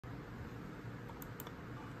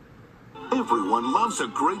Everyone loves a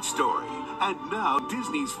great story. And now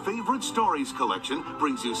Disney's Favorite Stories collection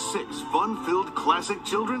brings you 6 fun-filled classic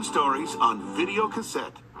children's stories on video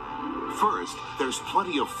cassette. First, there's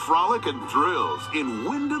plenty of frolic and thrills in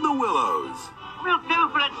Wind in the Willows. We'll go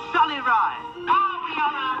for a jolly ride. Now we are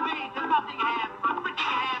on our way to Nottingham, from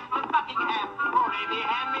Twickenham, from Buckingham, for any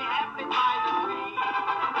happy by the sea.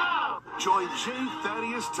 Join J.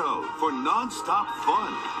 Thaddeus Toad for non-stop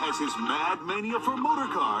fun as his mad mania for motor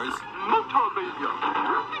cars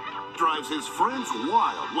drives his friends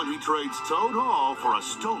wild when he trades Toad Hall for a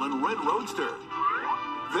stolen red roadster.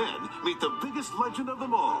 Then, meet the biggest legend of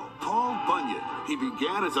them all, Paul Bunyan. He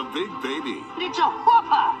began as a big baby. It's a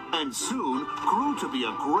whopper! And soon grew to be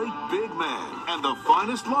a great big man and the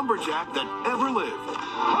finest lumberjack that ever lived.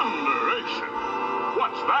 Thunderation!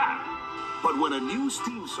 What's that? But when a new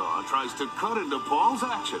steam saw tries to cut into Paul's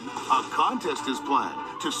action, a contest is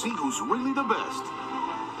planned to see who's really the best.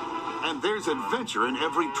 And there's adventure in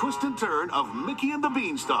every twist and turn of Mickey and the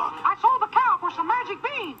Beanstalk. I sold the cow for some magic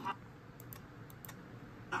beans.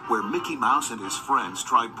 Where Mickey Mouse and his friends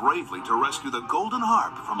try bravely to rescue the golden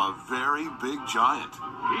harp from a very big giant.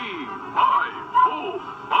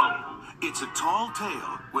 It's a tall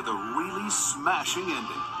tale with a really smashing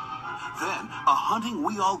ending. Then, a hunting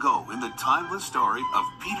we all go in the timeless story of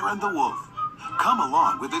Peter and the Wolf. Come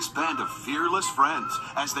along with this band of fearless friends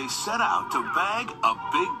as they set out to bag a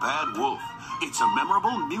big bad wolf. It's a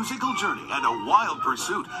memorable musical journey and a wild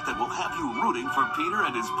pursuit that will have you rooting for Peter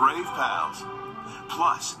and his brave pals.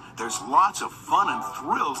 Plus, there's lots of fun and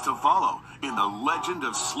thrills to follow in the legend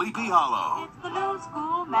of Sleepy Hollow. It's the new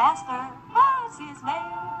schoolmaster. What's his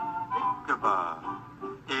name?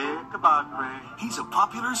 Ichabod Crane. He's a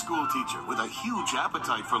popular school teacher with a huge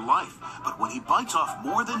appetite for life. But when he bites off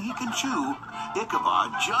more than he can chew,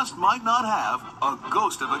 Ichabod just might not have a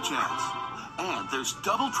ghost of a chance. And there's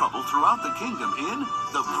double trouble throughout the kingdom in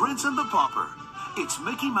The Prince and the Pauper. It's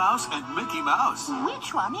Mickey Mouse and Mickey Mouse.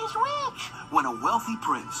 Which one is which? When a wealthy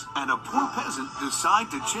prince and a poor peasant decide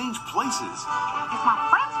to change places. If my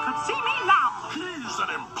friends could see me now. He's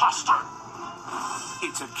an imposter!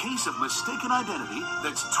 It's a case of mistaken identity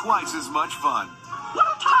that's twice as much fun.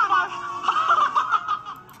 Little Tyler!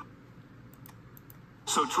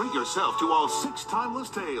 So treat yourself to all 6 timeless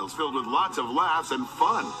tales filled with lots of laughs and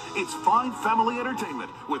fun. It's fine family entertainment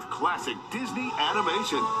with classic Disney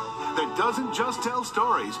animation that doesn't just tell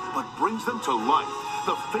stories, but brings them to life.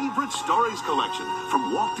 The Favorite Stories collection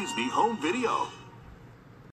from Walt Disney Home Video.